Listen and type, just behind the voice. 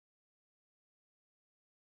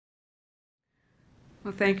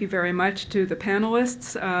Well, thank you very much to the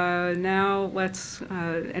panelists. Now let's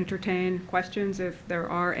entertain questions if there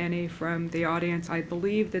are any from the audience. I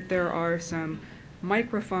believe that there are some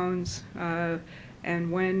microphones,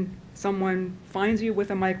 and when someone finds you with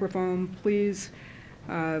a microphone, please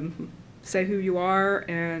say who you are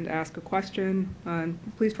and ask a question.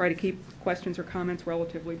 Please try to keep questions or comments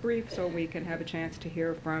relatively brief so we can have a chance to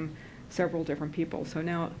hear from several different people. So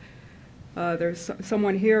now there's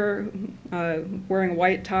someone here wearing a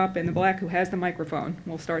white top and the black who has the microphone.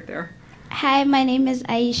 We'll start there. Hi, my name is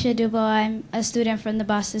Aisha Dubo. I'm a student from the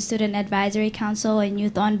Boston Student Advisory Council and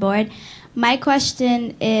Youth on Board. My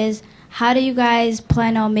question is, how do you guys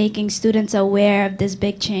plan on making students aware of this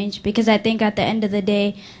big change? Because I think at the end of the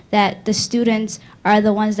day that the students are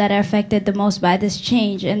the ones that are affected the most by this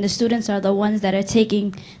change, and the students are the ones that are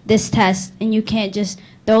taking this test, and you can't just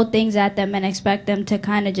throw things at them and expect them to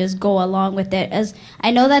kind of just go along with it. As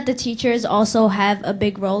I know that the teachers also have a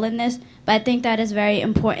big role in this, but I think that is very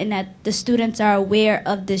important that the students are aware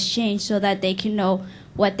of this change so that they can know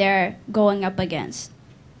what they're going up against.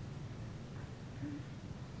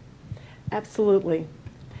 Absolutely.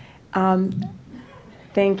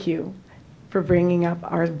 Thank you for bringing up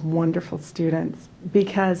our wonderful students,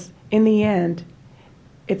 because in the end,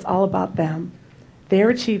 it's all about them, their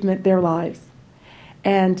achievement, their lives.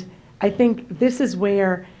 And I think this is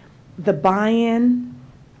where the buy-in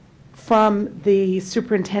from the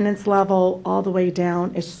superintendent's level all the way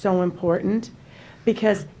down is so important,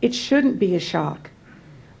 because it shouldn't be a shock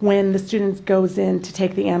when the student goes in to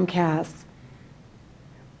take the MCAS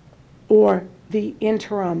or the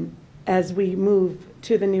interim as we move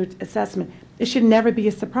to the new assessment. It should never be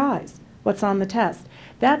a surprise what's on the test.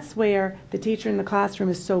 That's where the teacher in the classroom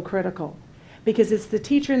is so critical, because it's the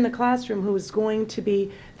teacher in the classroom who is going to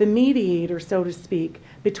be the mediator, so to speak,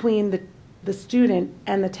 between the student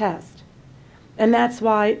and the test. And that's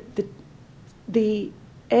why the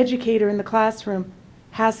educator in the classroom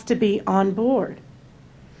has to be on board.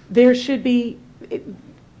 There should be,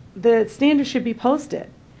 the standards should be posted.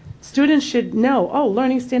 Students should know, oh,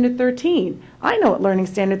 Learning Standard 13. I know what Learning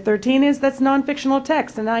Standard 13 is. That's non-fictional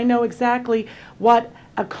text, and I know exactly what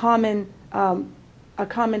a common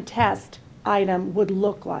test item would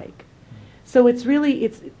look like. So it's really,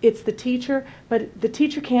 it's the teacher, but the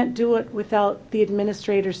teacher can't do it without the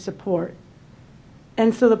administrator's support.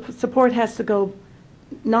 And so the support has to go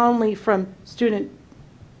not only from student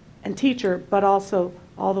and teacher, but also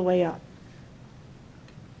all the way up.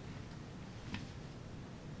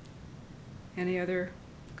 Any other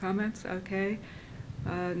comments? Okay.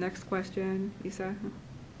 Next question, Isa.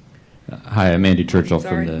 Hi, I'm Andy Churchill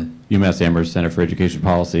Sorry. from the UMass Amherst Center for Education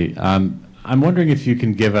Policy. I'm wondering if you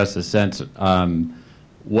can give us a sense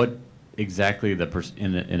what exactly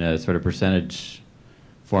in a sort of percentage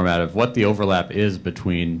format of what the overlap is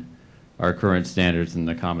between our current standards and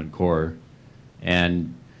the Common Core,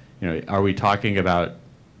 and are we talking about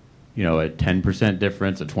a 10%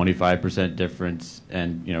 difference, a 25% difference,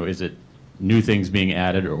 and is it new things being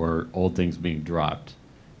added or old things being dropped?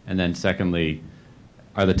 And then secondly,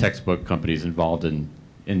 are the textbook companies involved in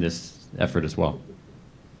this effort as well?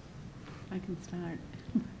 I can start.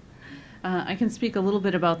 I can speak a little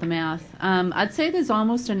bit about the math. I'd say there's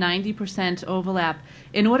almost a 90% overlap.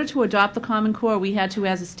 In order to adopt the Common Core, we had to,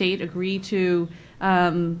 as a state, agree to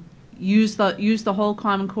use the whole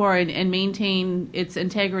Common Core and maintain its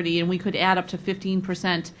integrity, and we could add up to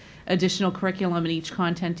 15% additional curriculum in each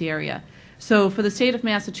content area. So for the state of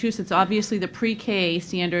Massachusetts, obviously the pre-K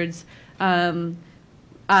standards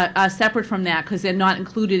are separate from that because they're not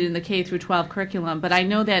included in the K through 12 curriculum. But I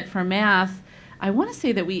know that for math, I want to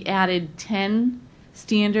say that we added 10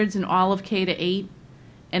 standards in all of K to 8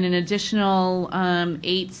 and an additional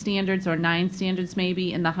 8 standards or 9 standards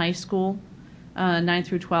maybe in the high school, 9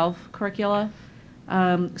 through 12 curricula.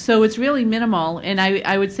 So it's really minimal. And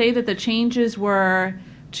I would say that the changes were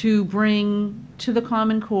to bring to the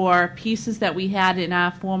Common Core pieces that we had in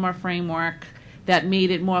our former framework that made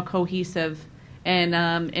it more cohesive and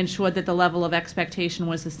ensured that the level of expectation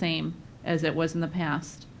was the same as it was in the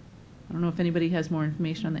past. I don't know if anybody has more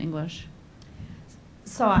information on the English.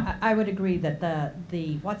 So I would agree that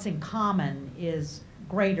the what's in common is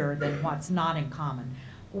greater than what's not in common.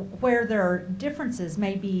 Where there are differences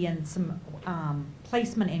may be in some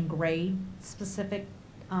placement in grade specific.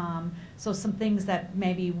 So some things that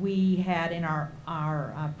maybe we had in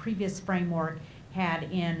our previous framework had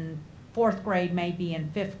in 4th grade may be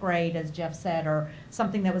in 5th grade, as Jeff said, or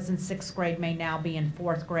something that was in 6th grade may now be in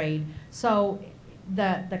 4th grade. So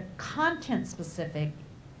the content specific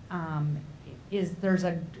there's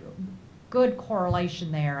a good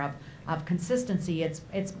correlation there of consistency. It's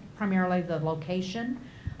primarily the location.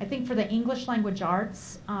 I think for the English language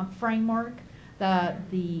arts framework,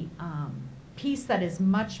 the piece that is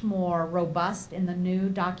much more robust in the new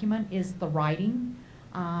document is the writing,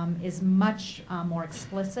 is much more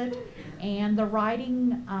explicit, and the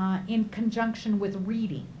writing in conjunction with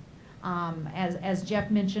reading. As Jeff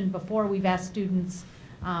mentioned before, we've asked students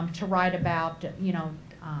to write about,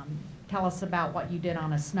 tell us about what you did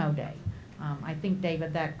on a snow day. I think,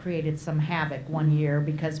 David, that created some havoc one year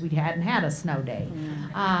because we hadn't had a snow day.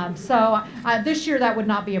 So this year that would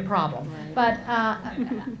not be a problem. But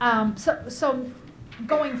so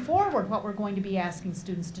going forward, what we're going to be asking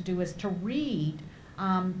students to do is to read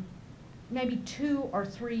maybe 2 or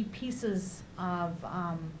 3 pieces of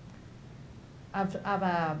a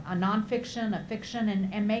nonfiction, a fiction,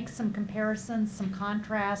 and make some comparisons, some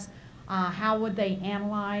contrasts. How would they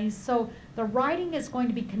analyze? So the writing is going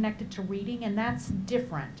to be connected to reading, and that's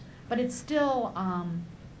different. But it's still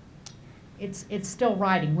it's still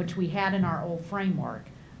writing, which we had in our old framework.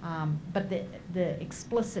 But the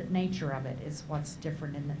explicit nature of it is what's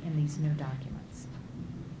different in these new documents.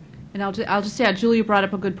 And I'll just add, Julia brought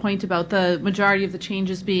up a good point about the majority of the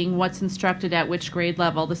changes being what's instructed at which grade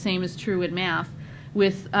level. The same is true in math,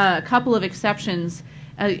 with a couple of exceptions.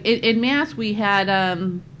 In math, we had,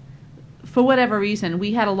 for whatever reason,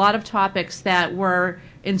 we had a lot of topics that were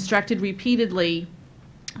instructed repeatedly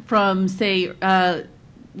from, say,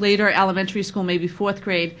 later elementary school, maybe 4th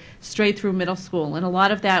grade, straight through middle school. And a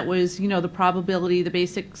lot of that was, the probability, the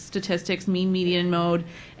basic statistics, mean, median, mode.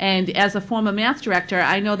 And as a former math director,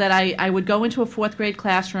 I know that I would go into a 4th grade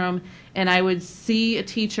classroom and I would see a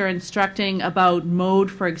teacher instructing about mode,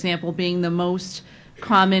 for example, being the most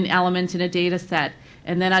common element in a data set.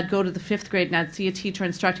 And then I'd go to the 5th grade and I'd see a teacher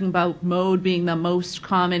instructing about mode being the most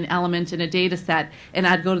common element in a data set. And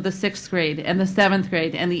I'd go to the 6th grade and the 7th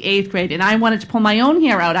grade and the 8th grade. And I wanted to pull my own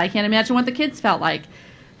hair out. I can't imagine what the kids felt like.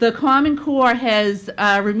 The Common Core has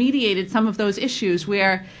remediated some of those issues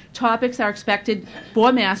where topics are expected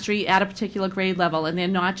for mastery at a particular grade level, and they're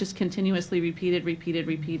not just continuously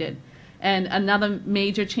repeated. And another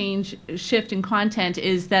major shift in content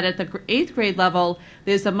is that at the 8th grade level,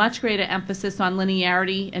 there's a much greater emphasis on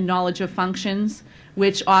linearity and knowledge of functions,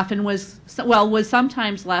 which often was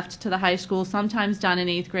sometimes left to the high school, sometimes done in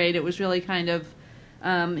 8th grade. It was really kind of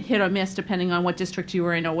hit or miss depending on what district you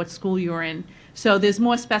were in or what school you were in. So there's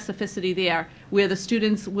more specificity there, where the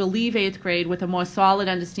students will leave 8th grade with a more solid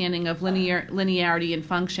understanding of linearity and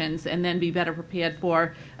functions, and then be better prepared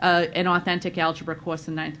for an authentic algebra course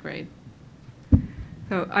in 9th grade.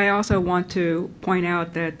 So I also want to point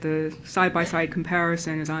out that the side-by-side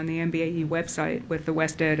comparison is on the MBAE website with the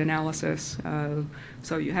WestEd analysis,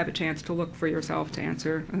 so you have a chance to look for yourself to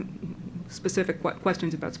answer specific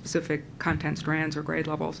questions about specific content strands or grade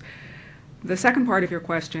levels. The second part of your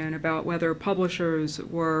question about whether publishers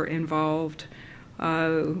were involved,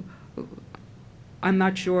 I'm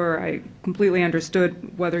not sure I completely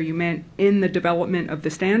understood whether you meant in the development of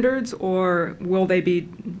the standards, or will they be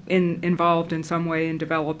involved in some way in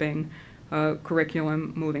developing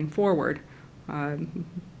curriculum moving forward. And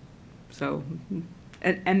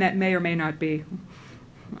that may or may not be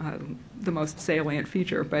the most salient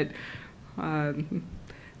feature, but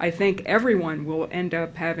I think everyone will end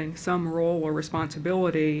up having some role or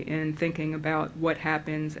responsibility in thinking about what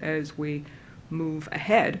happens as we move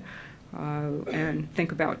ahead. And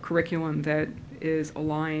think about curriculum that is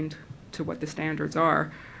aligned to what the standards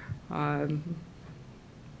are. And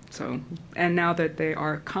now that they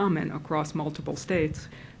are common across multiple states,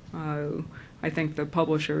 I think the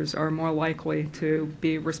publishers are more likely to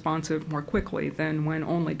be responsive more quickly than when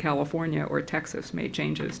only California or Texas made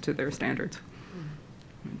changes to their standards.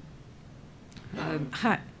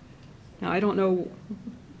 Hi. Now, I don't know.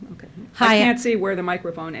 Okay. Hi. I can't see where the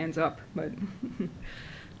microphone ends up, but.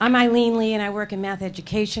 I'm Eileen Lee, and I work in math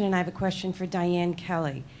education, and I have a question for Dianne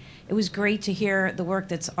Kelly. It was great to hear the work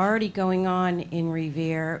that's already going on in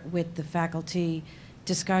Revere with the faculty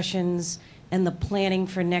discussions and the planning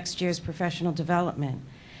for next year's professional development.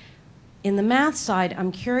 In the math side,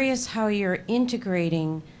 I'm curious how you're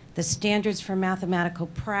integrating the standards for mathematical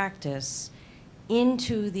practice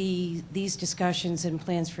into these discussions and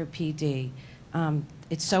plans for PD.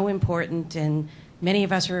 It's so important, and many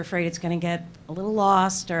of us are afraid it's going to get a little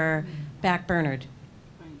lost or backburnered.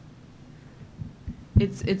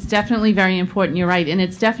 It's definitely very important, you're right, and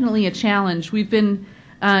it's definitely a challenge. We've been,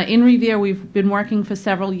 in Revere, we've been working for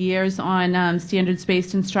several years on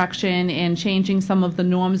standards-based instruction and changing some of the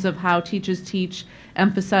norms of how teachers teach,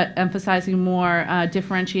 emphasizing more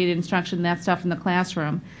differentiated instruction, that stuff in the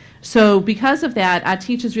classroom. So because of that, our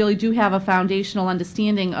teachers really do have a foundational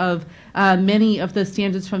understanding of many of the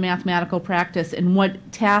standards for mathematical practice and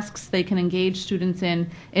what tasks they can engage students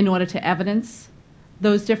in order to evidence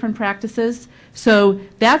those different practices. So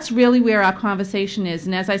that's really where our conversation is.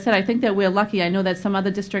 And as I said, I think that we're lucky. I know that some other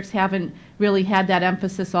districts haven't really had that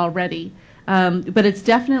emphasis already. But it's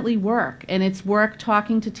definitely work, and it's work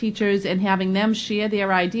talking to teachers and having them share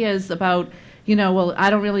their ideas about, you know, well, I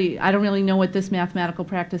don't really know what this mathematical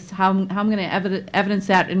practice, how I'm going to evidence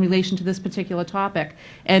that in relation to this particular topic.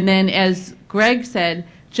 And then, as Greg said,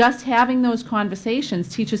 just having those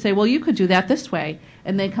conversations, teachers say, well, you could do that this way,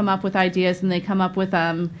 and they come up with ideas, and they come up with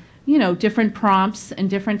you know, different prompts and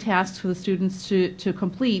different tasks for the students to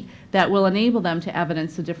complete that will enable them to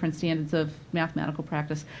evidence the different standards of mathematical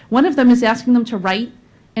practice. One of them is asking them to write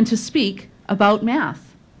and to speak about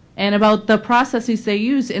math and about the processes they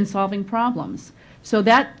use in solving problems. So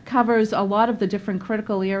that covers a lot of the different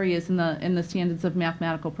critical areas in the standards of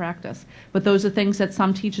mathematical practice. But those are things that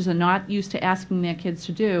some teachers are not used to asking their kids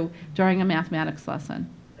to do during a mathematics lesson.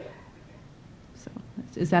 So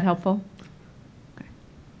is that helpful?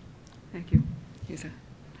 Thank you. Lisa.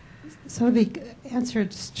 So the answer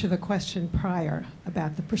to the question prior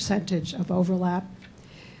about the percentage of overlap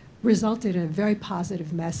resulted in a very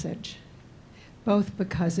positive message, both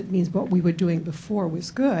because it means what we were doing before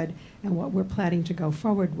was good and what we're planning to go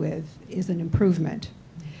forward with is an improvement,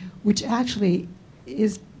 which actually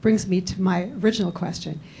brings me to my original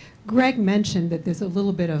question. Greg mentioned that there's a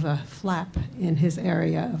little bit of a flap in his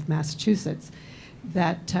area of Massachusetts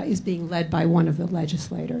that is being led by one of the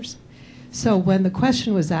legislators. So when the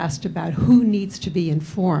question was asked about who needs to be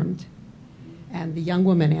informed, and the young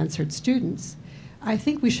woman answered students, I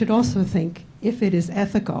think we should also think, if it is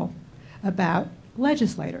ethical, about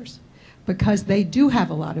legislators, because they do have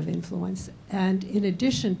a lot of influence, and in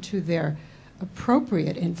addition to their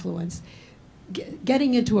appropriate influence,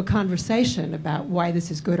 getting into a conversation about why this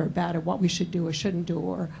is good or bad, or what we should do or shouldn't do,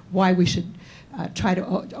 or why we should try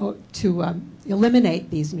to eliminate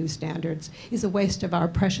these new standards is a waste of our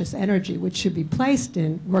precious energy, which should be placed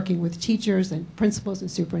in working with teachers and principals and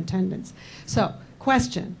superintendents. So,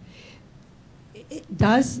 question,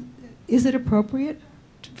 is it appropriate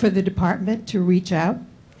for the department to reach out?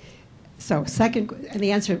 So second, and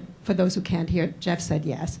the answer for those who can't hear, Jeff said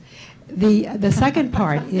yes. The second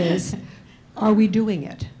part is, are we doing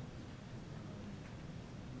it?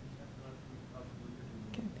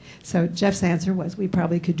 Okay. So Jeff's answer was, we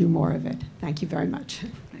probably could do more of it. Thank you very much.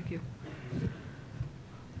 Thank you.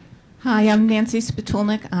 Hi, I'm Nancy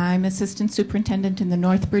Spitulnik. I'm Assistant Superintendent in the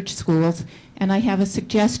Northbridge Schools, and I have a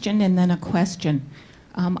suggestion and then a question.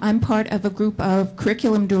 I'm part of a group of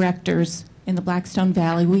curriculum directors in the Blackstone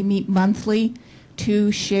Valley. We meet monthly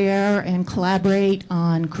to share and collaborate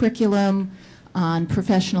on curriculum, on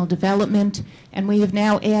professional development, and we have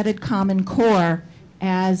now added Common Core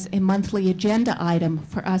as a monthly agenda item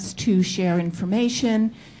for us to share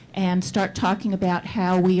information and start talking about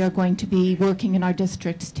how we are going to be working in our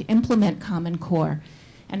districts to implement Common Core.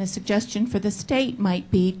 And a suggestion for the state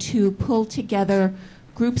might be to pull together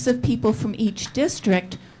groups of people from each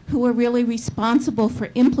district who are really responsible for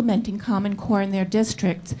implementing Common Core in their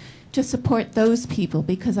districts to support those people,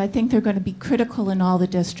 because I think they're going to be critical in all the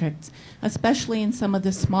districts, especially in some of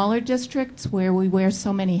the smaller districts where we wear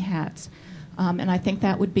so many hats. And I think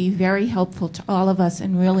that would be very helpful to all of us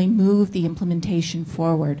and really move the implementation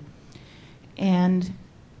forward. And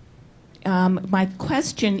my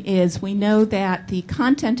question is, we know that the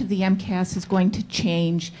content of the MCAS is going to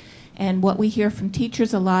change, and what we hear from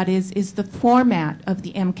teachers a lot is the format of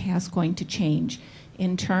the MCAS going to change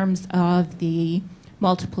in terms of the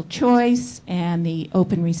multiple choice and the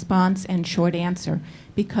open response and short answer,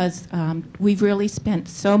 because we've really spent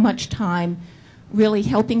so much time really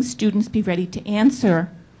helping students be ready to answer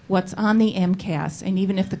what's on the MCAS, and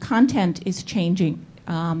even if the content is changing,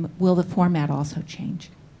 will the format also change?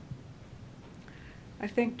 I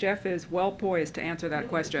think Jeff is well poised to answer that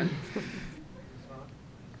question.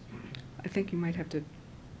 I think you might have to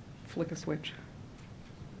flick a switch.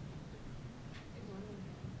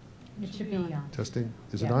 It should be on. Testing?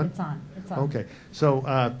 Is it Yeah, on? It's on. It's on. Okay.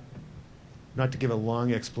 So, not to give a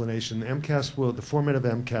long explanation, the format of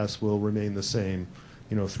MCAS will remain the same,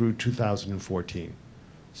 through 2014.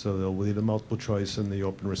 So there will be the multiple choice and the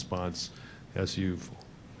open response, as you've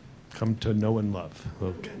come to know and love.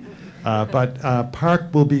 Okay. But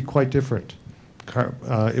PARC will be quite different.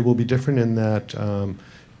 It will be different in that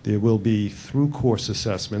there will be through course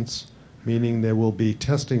assessments, meaning there will be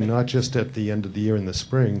testing not just at the end of the year in the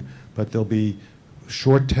spring, but there'll be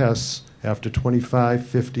short tests after 25,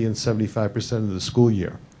 50, and 75% of the school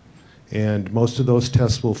year. And most of those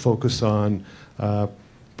tests will focus on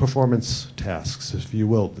performance tasks, if you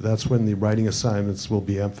will. That's when the writing assignments will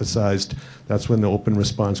be emphasized. That's when the open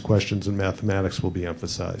response questions in mathematics will be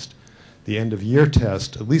emphasized. The end of year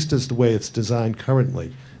test, at least as the way it's designed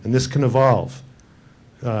currently, and this can evolve.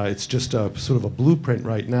 It's just a sort of a blueprint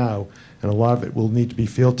right now, and a lot of it will need to be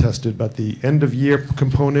field tested, but the end of year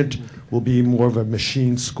component will be more of a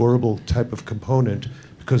machine scorable type of component,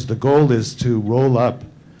 because the goal is to roll up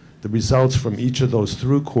the results from each of those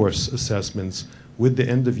through course assessments with the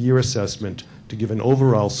end of year assessment to give an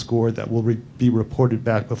overall score that will be reported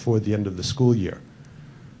back before the end of the school year.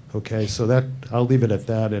 Okay, so that, I'll leave it at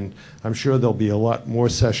that, and I'm sure there'll be a lot more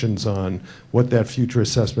sessions on what that future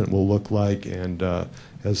assessment will look like, and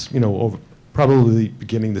as you know, probably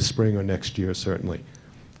beginning this spring or next year, certainly.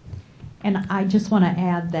 And I just want to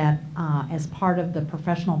add that as part of the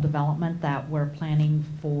professional development that we're planning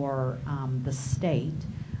for the state,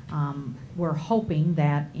 we're hoping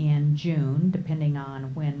that in June, depending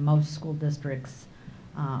on when most school districts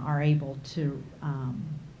are able to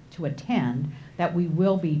attend, that we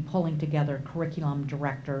will be pulling together curriculum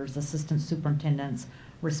directors, assistant superintendents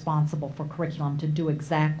responsible for curriculum to do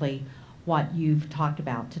exactly what you've talked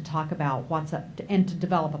about, to talk about what's up, and to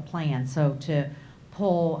develop a plan. So to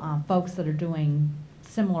pull folks that are doing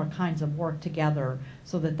similar kinds of work together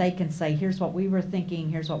so that they can say, here's what we were thinking,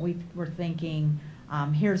 here's what we were thinking,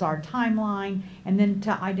 here's our timeline, and then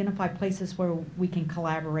to identify places where we can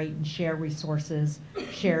collaborate and share resources,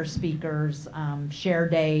 share speakers, share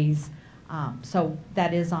days. So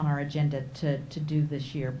that is on our agenda to do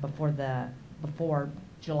this year before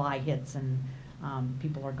July hits and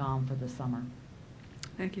people are gone for the summer.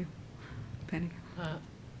 Thank you. Penny.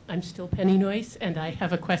 I'm still Penny Noyce, and I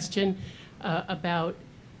have a question about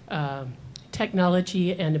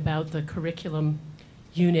technology and about the curriculum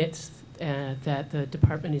units that the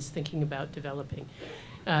department is thinking about developing.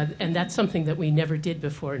 And that's something that we never did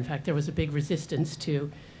before. In fact, there was a big resistance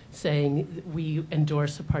to saying we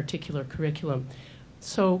endorse a particular curriculum.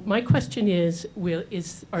 So my question is,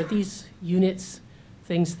 are these units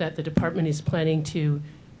things that the department is planning to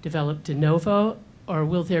develop de novo, or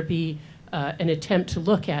will there be an attempt to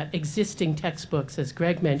look at existing textbooks, as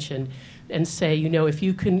Greg mentioned, and say, you know, if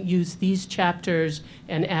you can use these chapters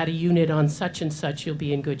and add a unit on such and such, you'll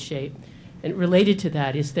be in good shape? And related to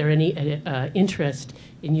that, is there any interest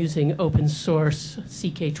in using open source,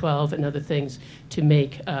 CK12 and other things to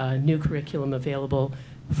make new curriculum available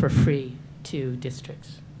for free to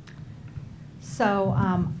districts? So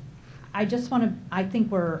I just want to, I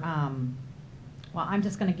think we're, well, I'm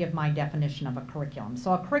just going to give my definition of a curriculum.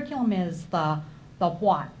 So a curriculum is the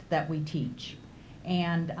what that we teach.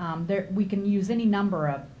 And we can use any number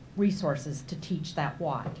of resources to teach that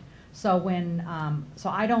what. So when, so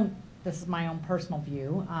I don't, this is my own personal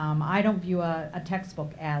view, I don't view a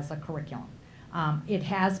textbook as a curriculum. It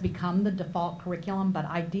has become the default curriculum, but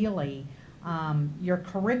ideally your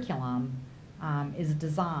curriculum is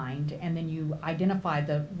designed, and then you identify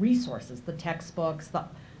the resources, the textbooks,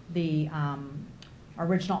 the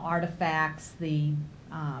original artifacts, the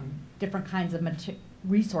different kinds of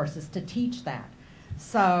resources to teach that.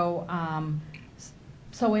 So,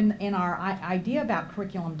 so in our idea about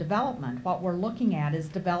curriculum development, what we're looking at is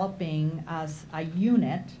developing a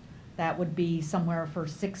unit that would be somewhere for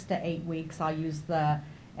 6 to 8 weeks. I'll use the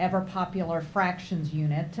ever popular fractions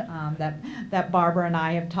unit that Barbara and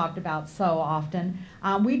I have talked about so often.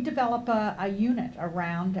 We develop a unit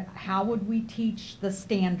around how would we teach the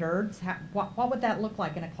standards, what would that look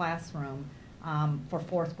like in a classroom for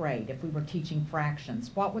 4th grade if we were teaching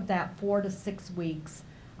fractions? What would that 4 to 6 weeks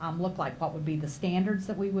look like? What would be the standards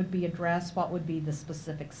that we would be addressed? What would be the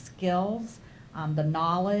specific skills, the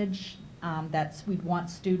knowledge that we'd want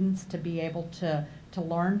students to be able to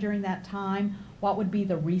learn during that time? What would be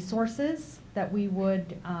the resources that we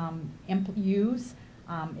would use?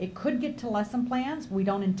 It could get to lesson plans. We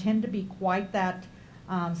don't intend to be quite that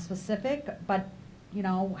specific, but you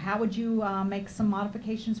know, how would you make some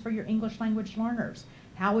modifications for your English language learners?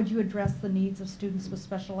 How would you address the needs of students with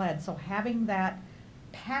special ed? So having that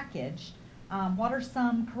packaged, what are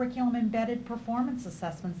some curriculum embedded performance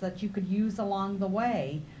assessments that you could use along the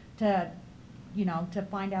way to, you know, to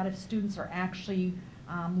find out if students are actually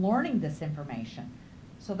learning this information?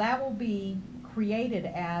 So that will be created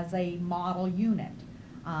as a model unit.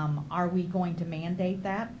 Are we going to mandate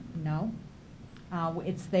that? No.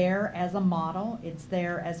 It's there as a model. It's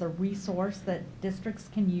there as a resource that districts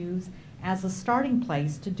can use as a starting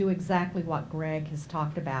place to do exactly what Greg has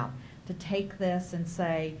talked about, to take this and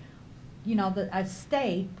say, you know, a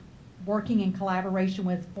state working in collaboration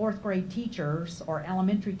with 4th grade teachers or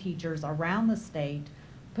elementary teachers around the state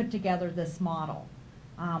put together this model.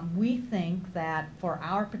 We think that for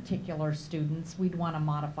our particular students, we'd want to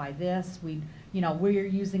modify this. We're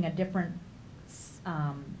using a different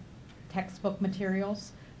textbook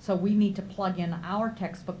materials, so we need to plug in our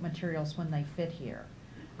textbook materials when they fit here.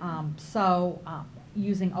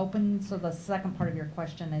 Using open, so the second part of your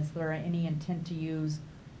question, is there any intent to use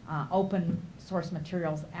open source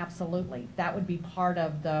materials? Absolutely. That would be part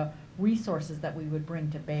of the resources that we would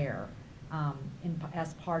bring to bear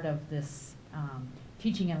as part of this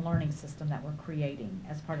teaching and learning system that we're creating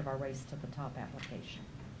as part of our Race to the Top application.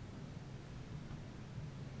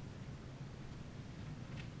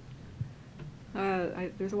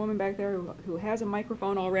 There's a woman back there who has a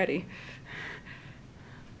microphone already.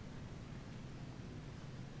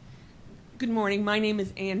 Good morning. My name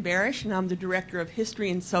is Ann Barish, and I'm the Director of History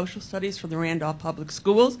and Social Studies for the Randolph Public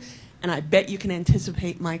Schools. And I bet you can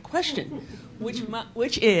anticipate my question,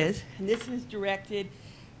 which is, and this is directed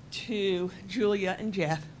to Julia and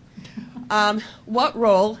Jeff, what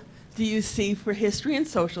role do you see for history and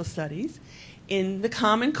social studies in the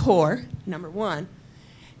Common Core, number one?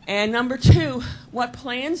 And number two, what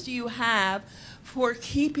plans do you have for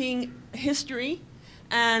keeping history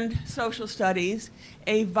and social studies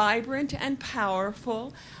a vibrant and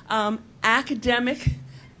powerful academic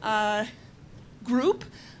group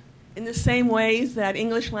in the same ways that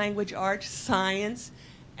English language arts, science,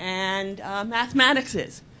 and mathematics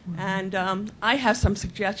is? And I have some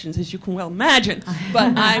suggestions, as you can well imagine,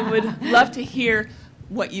 but I would love to hear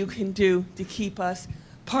what you can do to keep us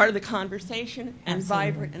part of the conversation and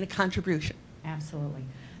Absolutely. vibrant and a contribution. Absolutely.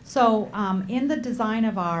 So in the design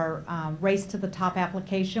of our Race to the Top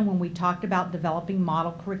application, when we talked about developing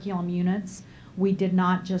model curriculum units, we did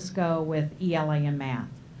not just go with ELA and math.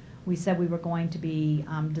 We said we were going to be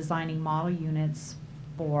designing model units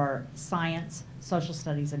for science, social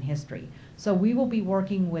studies, and history. So we will be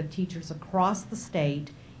working with teachers across the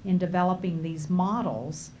state in developing these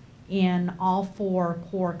models in all 4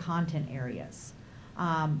 core content areas.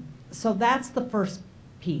 So that's the first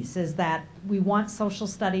piece, is that we want social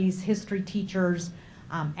studies, history teachers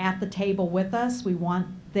at the table with us. We want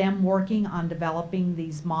them working on developing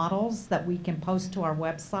these models that we can post to our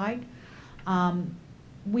website.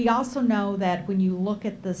 We also know that when you look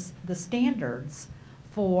at the standards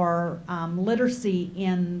for literacy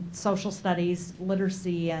in social studies,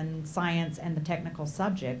 literacy in science, and the technical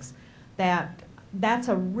subjects, that's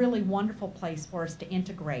a really wonderful place for us to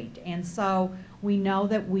integrate. And so we know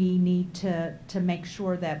that we need to make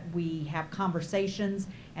sure that we have conversations,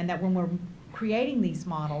 and that when we're creating these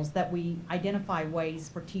models, that we identify ways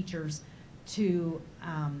for teachers to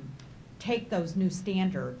take those new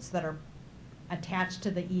standards that are attached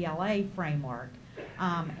to the ELA framework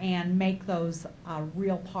and make those a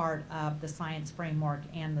real part of the science framework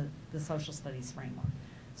and the social studies framework.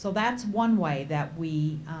 So that's one way that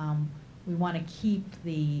we want to keep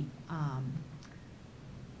the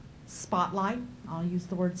spotlight, I'll use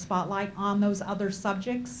the word spotlight, on those other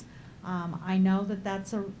subjects. I know that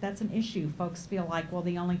that's an issue. Folks feel like, well,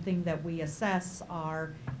 the only thing that we assess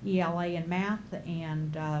are ELA and math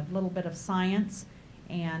and a little bit of science,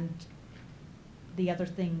 and the other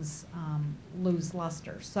things lose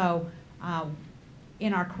luster. So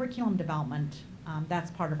in our curriculum development,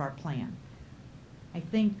 that's part of our plan. I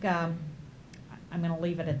think I'm going to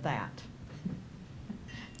leave it at that.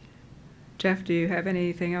 Jeff, do you have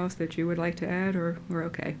anything else that you would like to add, or we're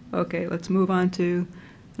okay? Okay, let's move on to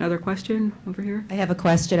another question over here. I have a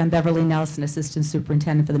question. I'm Beverly Nelson, Assistant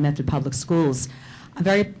Superintendent for the Medford Public Schools. I'm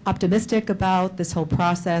very optimistic about this whole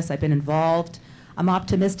process. I've been involved. I'm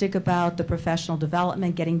optimistic about the professional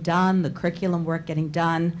development getting done, the curriculum work getting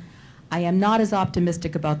done. I am not as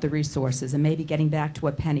optimistic about the resources, and maybe getting back to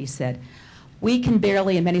what Penny said. We can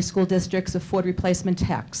barely, in many school districts, afford replacement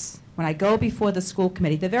texts. When I go before the school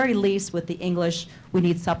committee, at the very least with the English, we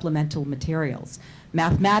need supplemental materials.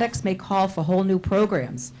 Mathematics may call for whole new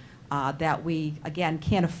programs that we, again,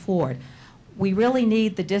 can't afford. We really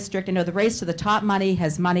need the district, the Race to the Top money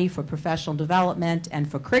has money for professional development and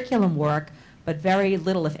for curriculum work, but very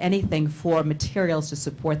little, if anything, for materials to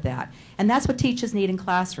support that. And that's what teachers need in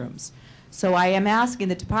classrooms. So I am asking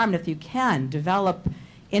the department, if you can, develop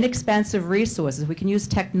inexpensive resources. We can use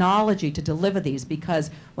technology to deliver these,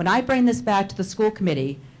 because when I bring this back to the school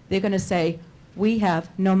committee, they're going to say, we have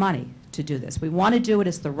no money to do this. We want to do it,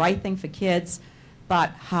 it's the right thing for kids,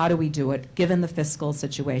 but how do we do it given the fiscal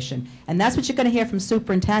situation? And that's what you're going to hear from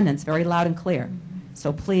superintendents very loud and clear.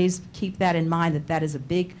 So please keep that in mind, that that is a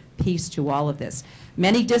big piece to all of this.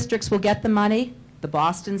 Many districts will get the money, the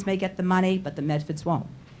Bostons may get the money, but the Medfords won't.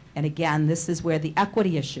 And again, this is where the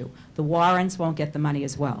equity issue, the Warrens won't get the money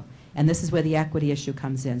as well. And this is where the equity issue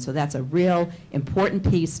comes in. So that's a real important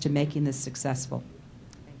piece to making this successful.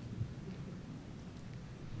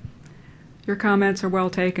 Your comments are well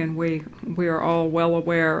taken. We are all well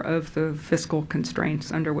aware of the fiscal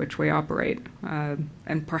constraints under which we operate,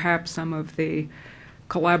 and perhaps some of the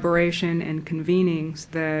collaboration and convenings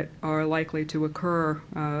that are likely to occur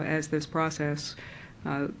as this process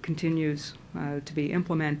continues to be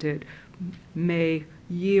implemented may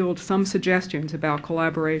yield some suggestions about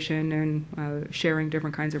collaboration and sharing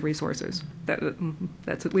different kinds of resources.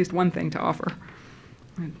 That's at least one thing to offer.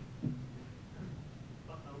 Right.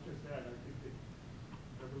 I'll just add, I think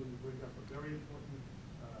that everyone brings up a very important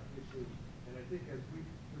issue, and I think as we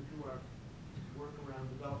do our work around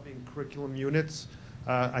developing curriculum units,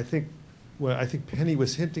 I think Penny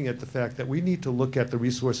was hinting at the fact that we need to look at the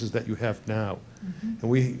resources that you have now.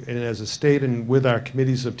 Mm-hmm. And as a state and with our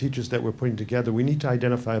committees of teachers that we're putting together, we need to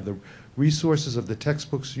identify the resources of the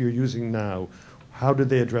textbooks you're using now. How do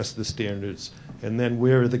they address the standards? And then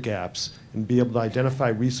where are the gaps? And be able to identify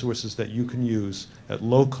resources that you can use at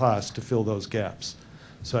low cost to fill those gaps.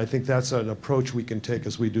 So I think that's an approach we can take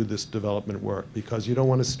as we do this development work, because you don't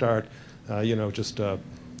want to start, you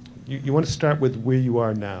want to start with where you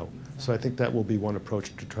are now. So I think that will be one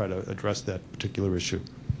approach to try to address that particular issue.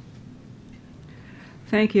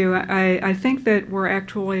 Thank you. I think that we're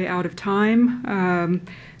actually out of time,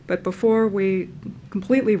 but before we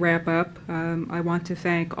completely wrap up, I want to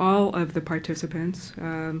thank all of the participants,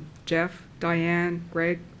 Jeff, Dianne,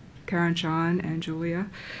 Greg, Karene-sean, and Julia,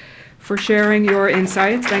 for sharing your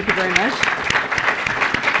insights. Thank you very much.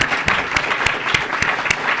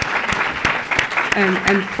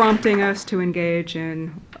 And prompting us to engage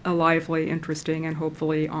in a lively, interesting, and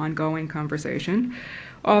hopefully ongoing conversation.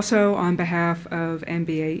 Also, on behalf of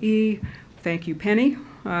MBAE, thank you, Penny,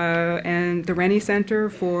 and the Rennie Center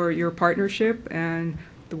for your partnership and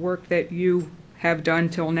the work that you have done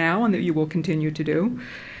till now and that you will continue to do.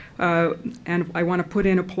 And I want to put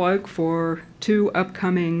in a plug for 2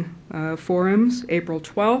 upcoming forums. April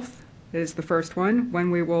 12th is the first one, when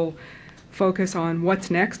we will focus on what's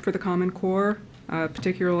next for the Common Core,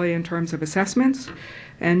 particularly in terms of assessments.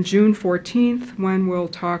 And June 14th, when we'll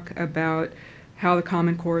talk about how the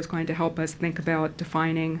Common Core is going to help us think about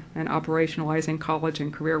defining and operationalizing college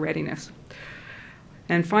and career readiness.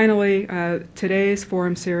 And finally, today's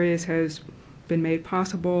forum series has been made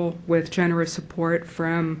possible with generous support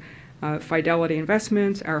from Fidelity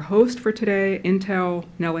Investments, our host for today, Intel,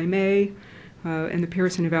 Nellie Mae, and the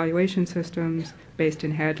Pearson Evaluation Systems based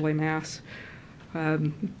in Hadley, Mass.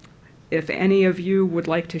 If any of you would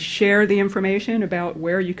like to share the information about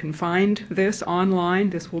where you can find this online,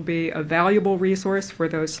 this will be a valuable resource for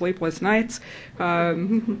those sleepless nights.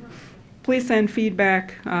 Please send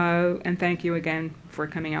feedback, and thank you again for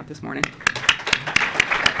coming out this morning.